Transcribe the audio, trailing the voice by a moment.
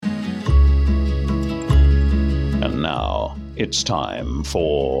And now it's time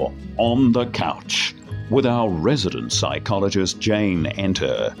for On the Couch with our resident psychologist Jane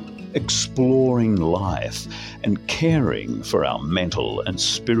Enter, exploring life and caring for our mental and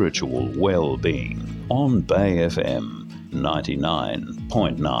spiritual well-being on Bay FM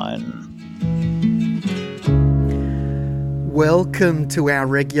 99.9. Welcome to our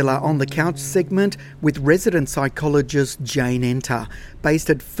regular On the Couch segment with resident psychologist Jane Enter, based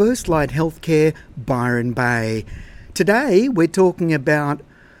at First Light Healthcare, Byron Bay. Today we're talking about,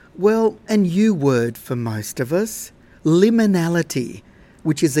 well, a new word for most of us, liminality,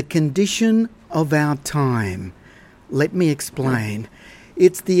 which is a condition of our time. Let me explain.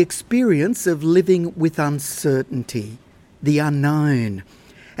 It's the experience of living with uncertainty, the unknown,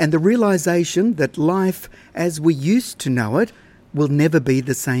 and the realisation that life as we used to know it will never be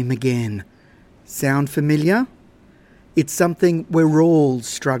the same again. Sound familiar? It's something we're all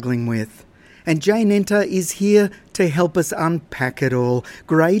struggling with. And Jane Enter is here to help us unpack it all.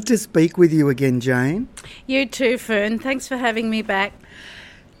 Great to speak with you again, Jane. You too, Fern. Thanks for having me back.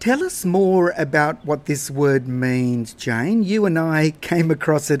 Tell us more about what this word means, Jane. You and I came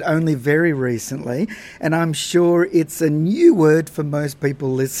across it only very recently, and I'm sure it's a new word for most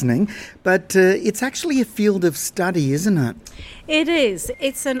people listening, but it's actually a field of study, isn't it? It is.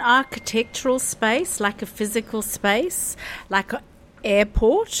 It's an architectural space, like a physical space, like an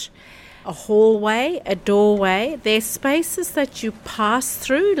airport, a hallway, a doorway. They're spaces that you pass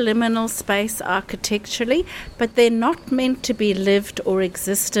through, liminal space architecturally, but they're not meant to be lived or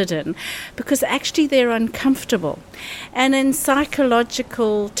existed in because actually they're uncomfortable. And in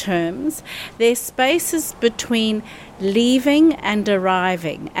psychological terms, they're spaces between leaving and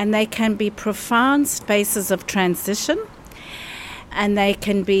arriving, and they can be profound spaces of transition, and they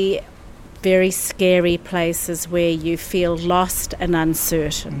can be very scary places where you feel lost and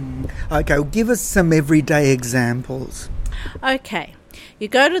uncertain. Okay, well, give us some everyday examples. Okay, you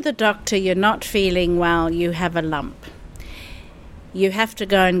go to the doctor, you're not feeling well, you have a lump. You have to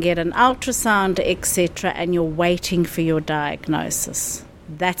go and get an ultrasound, etc., and you're waiting for your diagnosis.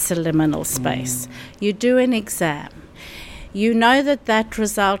 That's a liminal space. You do an exam. You know that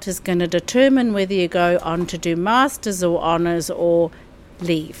result is going to determine whether you go on to do masters or honours or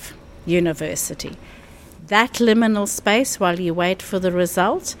leave university. That liminal space while you wait for the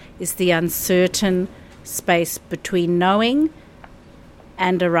result is the uncertain space between knowing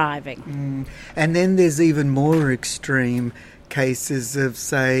and arriving. And then there's even more extreme cases of,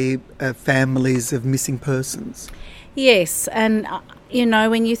 say, families of missing persons. Yes, and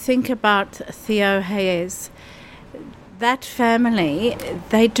when you think about Theo Hayes, that family,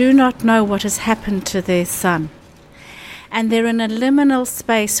 they do not know what has happened to their son. And they're in a liminal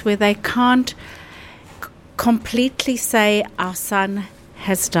space where they can't completely say our son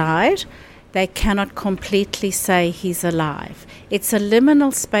has died. They cannot completely say he's alive. It's a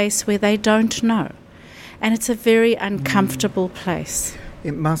liminal space where they don't know. And it's a very uncomfortable place.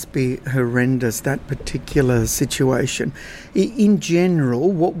 It must be horrendous, that particular situation. In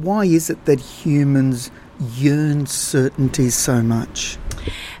general, why is it that humans yearn certainty so much?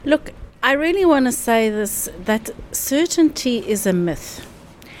 Look, I really want to say this, that certainty is a myth.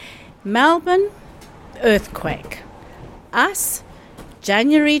 Melbourne, earthquake. Us,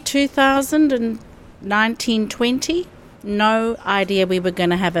 January 2000 and 1920, no idea we were going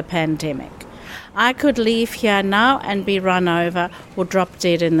to have a pandemic. I could leave here now and be run over or drop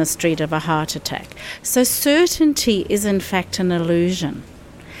dead in the street of a heart attack. So certainty is in fact an illusion.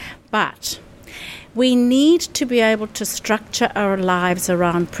 But we need to be able to structure our lives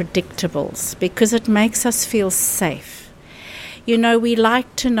around predictables because it makes us feel safe. We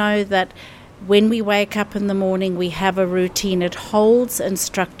like to know that when we wake up in the morning, we have a routine. It holds and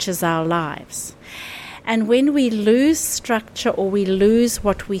structures our lives. And when we lose structure or we lose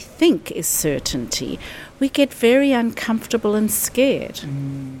what we think is certainty, we get very uncomfortable and scared.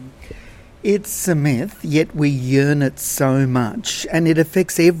 It's a myth, yet we yearn it so much, and it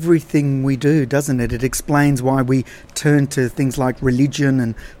affects everything we do, doesn't it? It explains why we turn to things like religion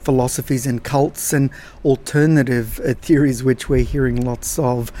and philosophies and cults and alternative theories, which we're hearing lots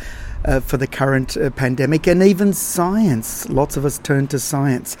of for the current pandemic, and even science. Lots of us turn to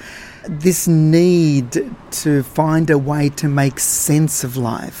science. This need to find a way to make sense of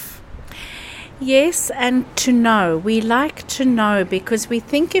life. Yes, and to know. We like to know because we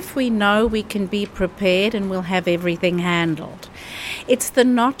think if we know, we can be prepared and we'll have everything handled. It's the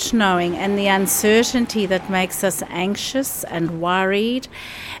not knowing and the uncertainty that makes us anxious and worried,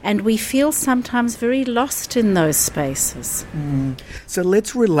 and we feel sometimes very lost in those spaces. So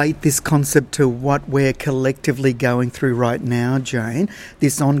let's relate this concept to what we're collectively going through right now, Jane,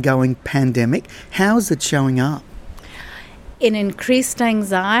 this ongoing pandemic. How is it showing up? in increased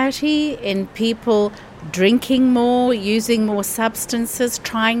anxiety, in people drinking more, using more substances,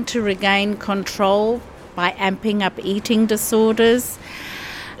 trying to regain control by amping up eating disorders,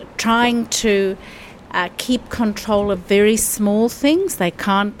 trying to keep control of very small things. They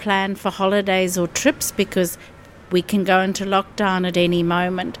can't plan for holidays or trips because we can go into lockdown at any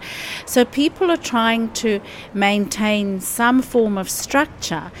moment. So people are trying to maintain some form of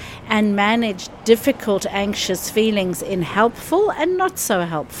structure and manage difficult, anxious feelings in helpful and not so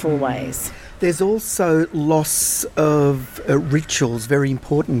helpful ways. There's also loss of rituals, very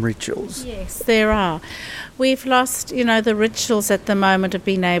important rituals. Yes, there are. We've lost, the rituals at the moment of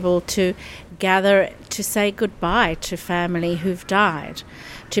being able to gather to say goodbye to family who've died,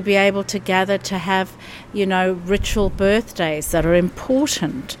 to be able to gather to have, ritual birthdays that are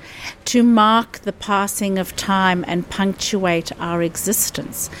important, to mark the passing of time and punctuate our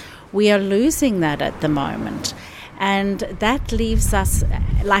existence. We are losing that at the moment. And that leaves us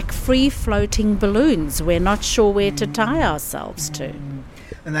like free-floating balloons. We're not sure where to tie ourselves to.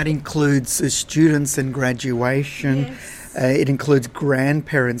 And that includes students and graduation. Yes. It includes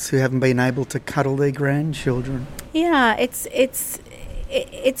grandparents who haven't been able to cuddle their grandchildren. Yeah, it's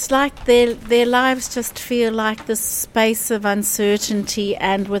like their lives just feel like this space of uncertainty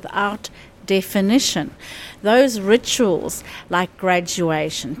and without definition. Those rituals like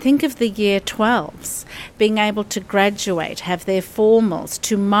graduation, think of the year 12s, being able to graduate, have their formals,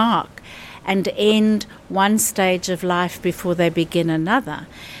 to mark and end one stage of life before they begin another,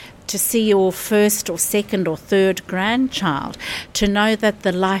 to see your first or second or third grandchild, to know that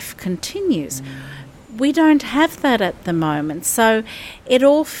the life continues. We don't have that at the moment, so it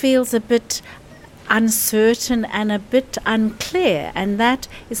all feels a bit uncertain and a bit unclear, and that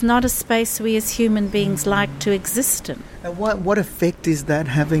is not a space we as human beings like to exist in. And what effect is that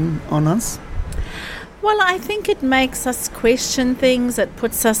having on us? Well, I think it makes us question things. It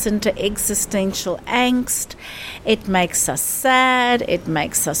puts us into existential angst. It makes us sad. It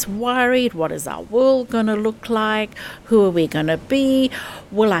makes us worried. What is our world going to look like? Who are we going to be?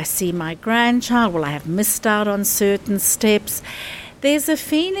 Will I see my grandchild? Will I have missed out on certain steps? There's a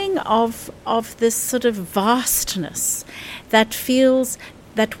feeling of this sort of vastness that feels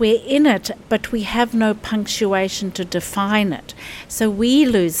that we're in it, but we have no punctuation to define it. So we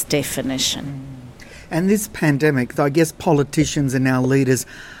lose definition. And this pandemic, I guess politicians and our leaders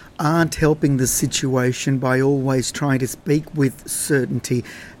aren't helping the situation by always trying to speak with certainty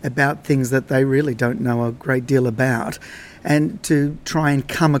about things that they really don't know a great deal about, and to try and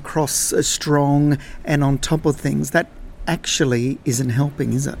come across as strong and on top of things. That actually isn't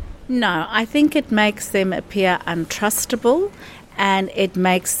helping, is it? No, I think it makes them appear untrustable and it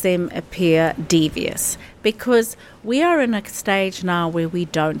makes them appear devious, because we are in a stage now where we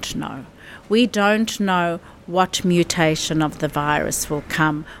don't know. We don't know what mutation of the virus will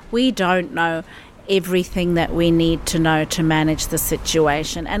come. We don't know everything that we need to know to manage the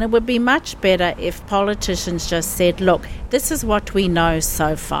situation. And it would be much better if politicians just said, look, this is what we know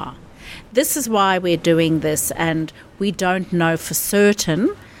so far. This is why we're doing this, and we don't know for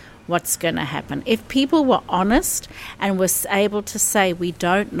certain what's going to happen. If people were honest and were able to say, we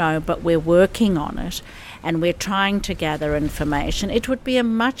don't know, but we're working on it, and we're trying to gather information, it would be a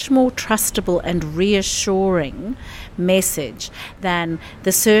much more trustable and reassuring message than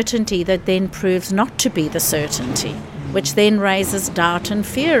the certainty that then proves not to be the certainty, which then raises doubt and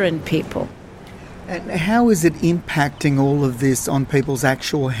fear in people. And how is it impacting all of this on people's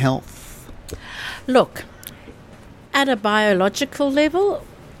actual health? Look, at a biological level,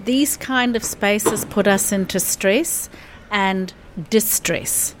 these kind of spaces put us into stress and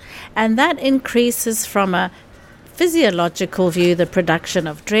distress. And that increases from a physiological view the production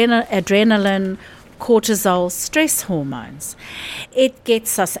of adrenaline, cortisol, stress hormones. It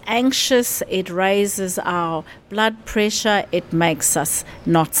gets us anxious, it raises our blood pressure, it makes us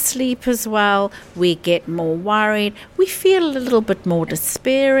not sleep as well, we get more worried, we feel a little bit more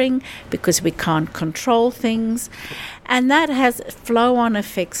despairing because we can't control things. And that has flow-on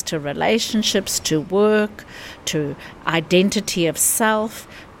effects to relationships, to work, to identity of self,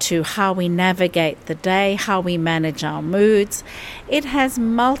 to how we navigate the day, how we manage our moods. It has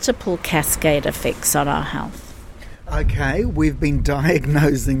multiple cascade effects on our health. Okay, we've been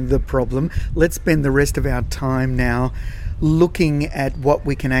diagnosing the problem. Let's spend the rest of our time now looking at what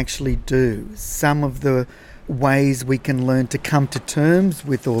we can actually do. Some of the ways we can learn to come to terms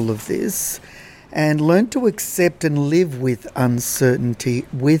with all of this and learn to accept and live with uncertainty,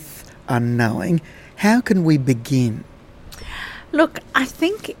 with unknowing. How can we begin? Look, I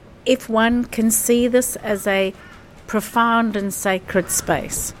think if one can see this as a profound and sacred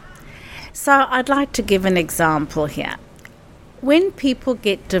space. So I'd like to give an example here. when people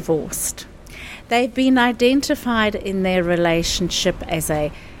get divorced, they've been identified in their relationship as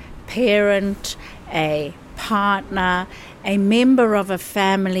a parent, a partner, a member of a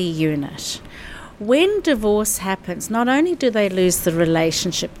family unit. When divorce happens, not only do they lose the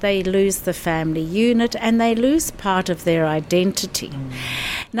relationship, they lose the family unit and they lose part of their identity.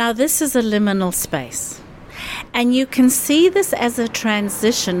 Now, this is a liminal space. And you can see this as a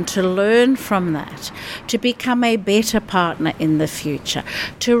transition to learn from that, to become a better partner in the future,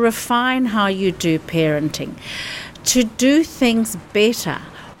 to refine how you do parenting, to do things better.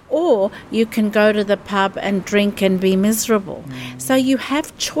 Or you can go to the pub and drink and be miserable. So you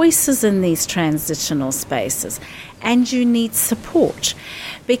have choices in these transitional spaces, and you need support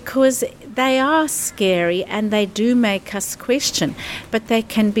because they are scary and they do make us question, but they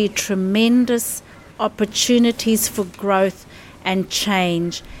can be tremendous opportunities for growth and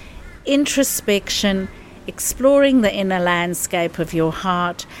change, introspection, exploring the inner landscape of your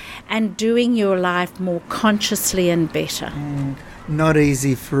heart, and doing your life more consciously and better. Not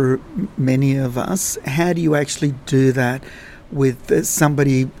easy for many of us. How do you actually do that with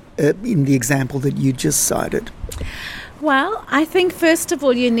somebody in the example that you just cited? Well, I think first of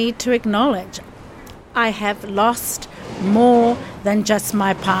all you need to acknowledge I have lost more than just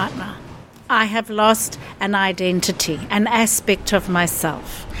my partner. I have lost an identity, an aspect of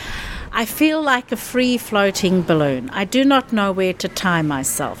myself. I feel like a free floating balloon. I do not know where to tie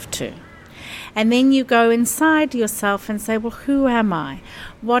myself to. And then you go inside yourself and say, well, who am I?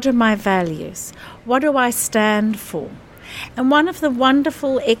 What are my values? What do I stand for? And one of the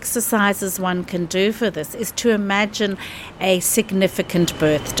wonderful exercises one can do for this is to imagine a significant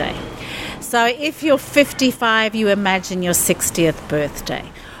birthday. So if you're 55, you imagine your 60th birthday.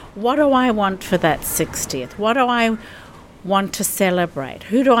 What do I want for that 60th? What do I want to celebrate?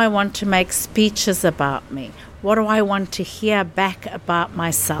 Who do I want to make speeches about me? What do I want to hear back about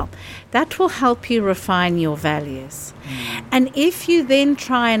myself? That will help you refine your values. And if you then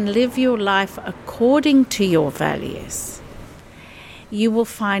try and live your life according to your values, you will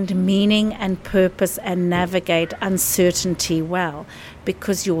find meaning and purpose and navigate uncertainty well,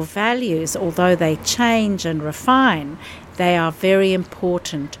 because your values, although they change and refine, they are very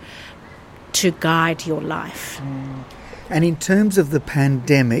important to guide your life. And in terms of the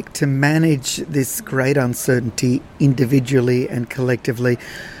pandemic, to manage this great uncertainty individually and collectively,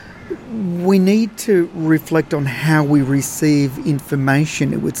 we need to reflect on how we receive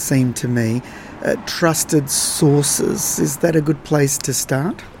information, it would seem to me. Trusted sources, is that a good place to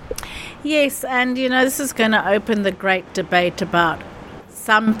start? Yes, and this is going to open the great debate about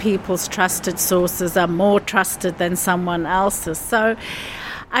some people's trusted sources are more trusted than someone else's. So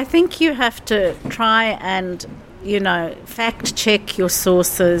I think you have to try and fact check your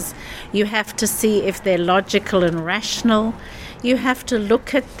sources. You have to see if they're logical and rational. You have to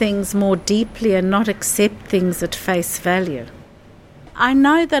look at things more deeply and not accept things at face value. I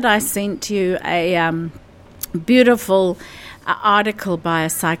know that I sent you a beautiful article by a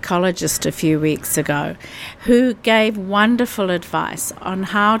psychologist a few weeks ago who gave wonderful advice on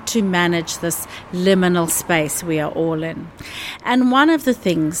how to manage this liminal space we are all in. And one of the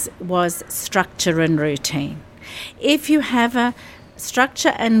things was structure and routine. If you have a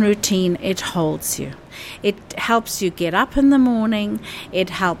structure and routine, it holds you. It helps you get up in the morning. It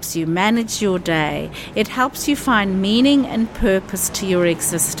helps you manage your day. It helps you find meaning and purpose to your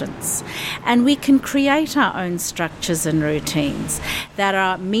existence. And we can create our own structures and routines that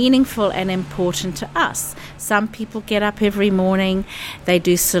are meaningful and important to us. Some people get up every morning, they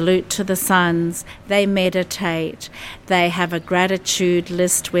do salute to the suns, they meditate, they have a gratitude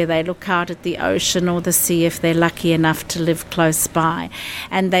list where they look out at the ocean or the sea if they're lucky enough to live close by,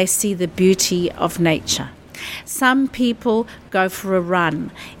 and they see the beauty of nature. Some people go for a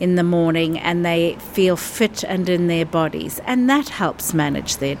run in the morning and they feel fit and in their bodies, and that helps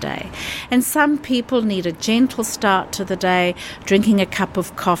manage their day. And some people need a gentle start to the day, drinking a cup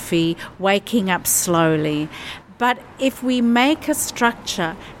of coffee, waking up slowly. But if we make a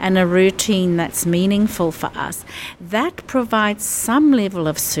structure and a routine that's meaningful for us, that provides some level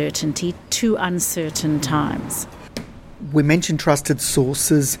of certainty to uncertain times. We mentioned trusted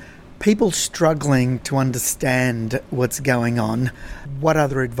sources. People struggling to understand what's going on, what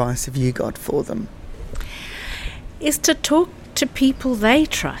other advice have you got for them? Is to talk to people they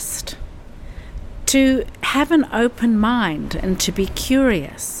trust, to have an open mind and to be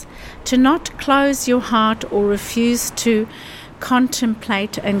curious, to not close your heart or refuse to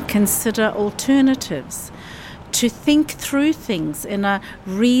contemplate and consider alternatives, to think through things in a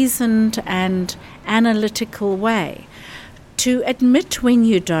reasoned and analytical way, to admit when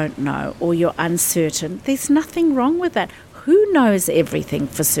you don't know or you're uncertain. There's nothing wrong with that. who knows everything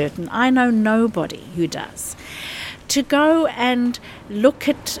for certain. I know nobody who does. To go and look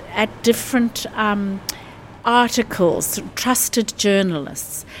at different articles, trusted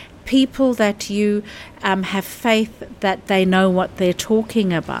journalists, people that you have faith that they know what they're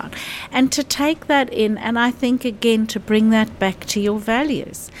talking about, and to take that in, and I think again to bring that back to your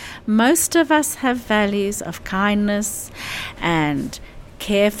values. Most of us have values of kindness and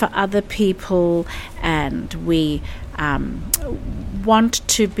care for other people, and we want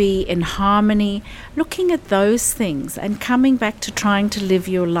to be in harmony. Looking at those things and coming back to trying to live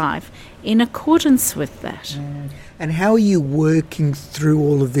your life in accordance with that. And how are you working through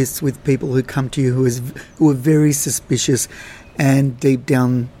all of this with people who come to you who are very suspicious and deep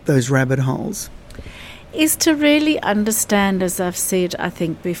down those rabbit holes? Is to really understand, as I've said, I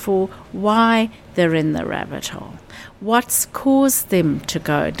think before, why they're in the rabbit hole, what's caused them to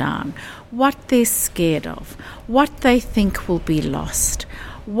go down, what they're scared of, what they think will be lost,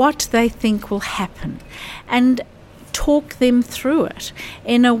 what they think will happen, and talk them through it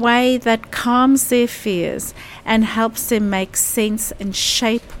in a way that calms their fears and helps them make sense and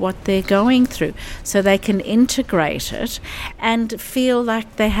shape what they're going through so they can integrate it and feel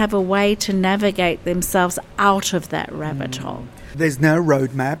like they have a way to navigate themselves out of that rabbit hole. There's no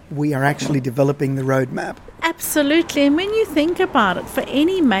roadmap. We are actually developing the roadmap. Absolutely. And when you think about it, for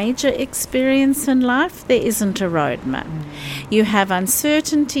any major experience in life, there isn't a roadmap. You have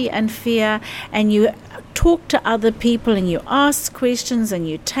uncertainty and fear, and you talk to other people and you ask questions and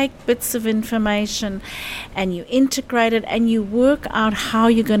you take bits of information and you integrate it and you work out how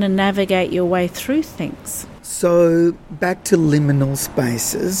you're going to navigate your way through things. So back to liminal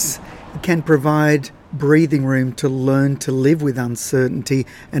spaces, it can provide breathing room to learn to live with uncertainty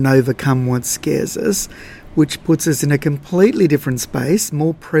and overcome what scares us, which puts us in a completely different space,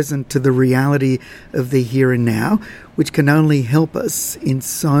 more present to the reality of the here and now, which can only help us in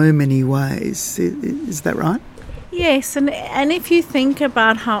so many ways. Is that right? Yes, and if you think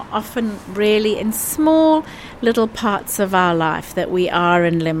about how often really in small little parts of our life that we are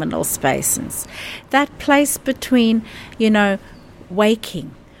in liminal spaces, that place between,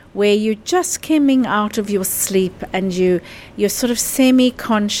 waking, where you're just coming out of your sleep and you're sort of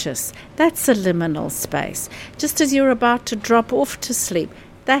semi-conscious, that's a liminal space. Just as you're about to drop off to sleep,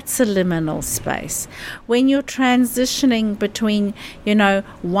 that's a liminal space. When you're transitioning between,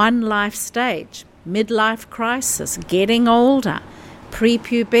 one life stage, midlife crisis, getting older,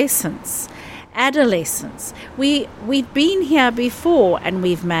 prepubescence, adolescence, we've been here before and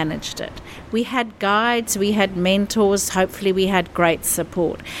we've managed it. We had guides, we had mentors, hopefully we had great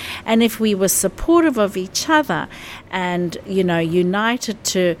support. And if we were supportive of each other and, united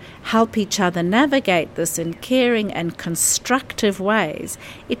to help each other navigate this in caring and constructive ways,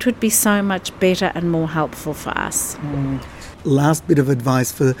 it would be so much better and more helpful for us. Last bit of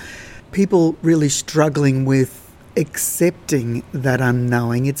advice for people really struggling with accepting that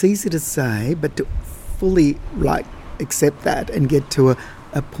unknowing. It's easy to say, but to fully accept that and get to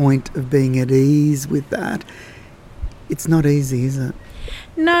a point of being at ease with that, it's not easy, is it?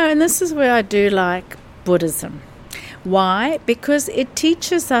 No, and this is where I do like Buddhism. Why? Because it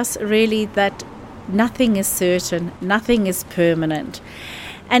teaches us really that nothing is certain, nothing is permanent.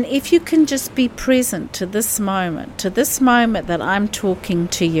 And if you can just be present to this moment that I'm talking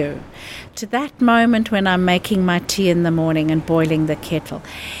to you, to that moment when I'm making my tea in the morning and boiling the kettle,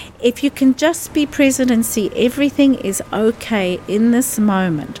 if you can just be present and see everything is okay in this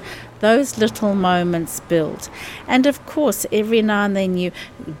moment, those little moments build. And of course, every now and then you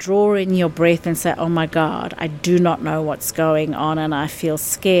draw in your breath and say, oh my God, I do not know what's going on and I feel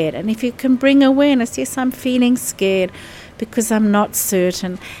scared. And if you can bring awareness, yes, I'm feeling scared because I'm not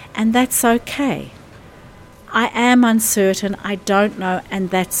certain, and that's okay. I am uncertain, I don't know,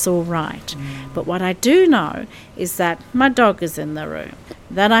 and that's all right. But what I do know is that my dog is in the room,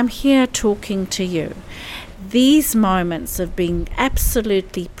 that I'm here talking to you. These moments of being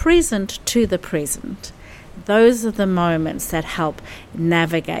absolutely present to the present, those are the moments that help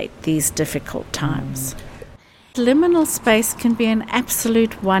navigate these difficult times. Liminal space can be an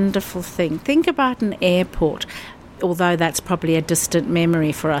absolute wonderful thing. Think about an airport, although that's probably a distant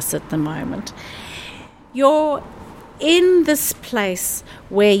memory for us at the moment. You're in this place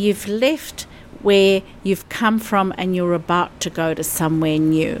where you've left where you've come from and you're about to go to somewhere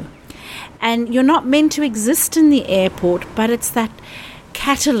new. And you're not meant to exist in the airport, but it's that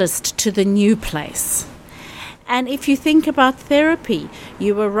catalyst to the new place. And if you think about therapy,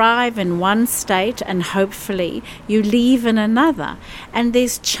 you arrive in one state and hopefully you leave in another. And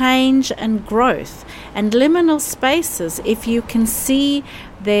there's change and growth. And liminal spaces, if you can see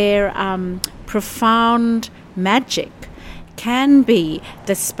their profound magic, can be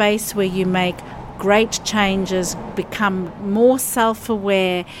the space where you make great changes, become more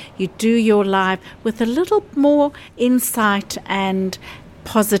self-aware, you do your life with a little more insight and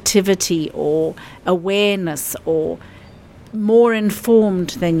positivity or awareness, or more informed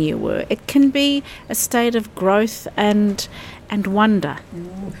than you were. It can be a state of growth and wonder.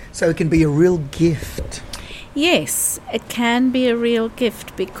 So it can be a real gift. Yes, it can be a real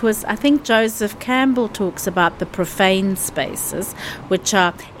gift, because I think Joseph Campbell talks about the profane spaces, which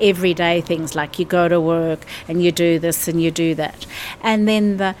are everyday things like you go to work and you do this and you do that. And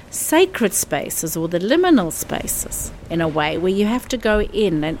then the sacred spaces, or the liminal spaces, in a way, where you have to go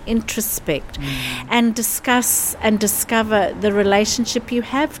in and introspect and discuss and discover the relationship you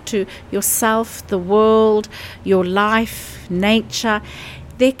have to yourself, the world, your life, nature.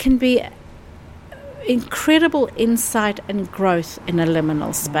 There can be incredible insight and growth in a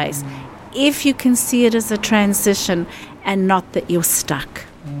liminal space if you can see it as a transition and not that you're stuck.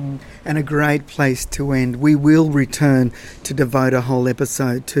 And a great place to end. We will return to devote a whole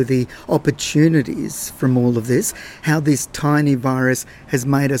episode to the opportunities from all of this, how this tiny virus has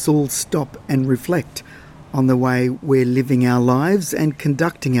made us all stop and reflect on the way we're living our lives and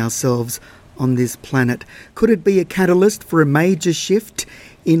conducting ourselves on this planet. Could it be a catalyst for a major shift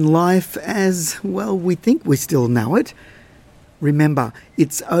in life as, well, we think we still know it? Remember,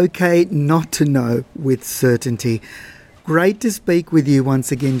 it's okay not to know with certainty. Great to speak with you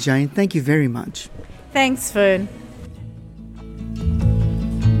once again, Jane. Thank you very much. Thanks, Vern.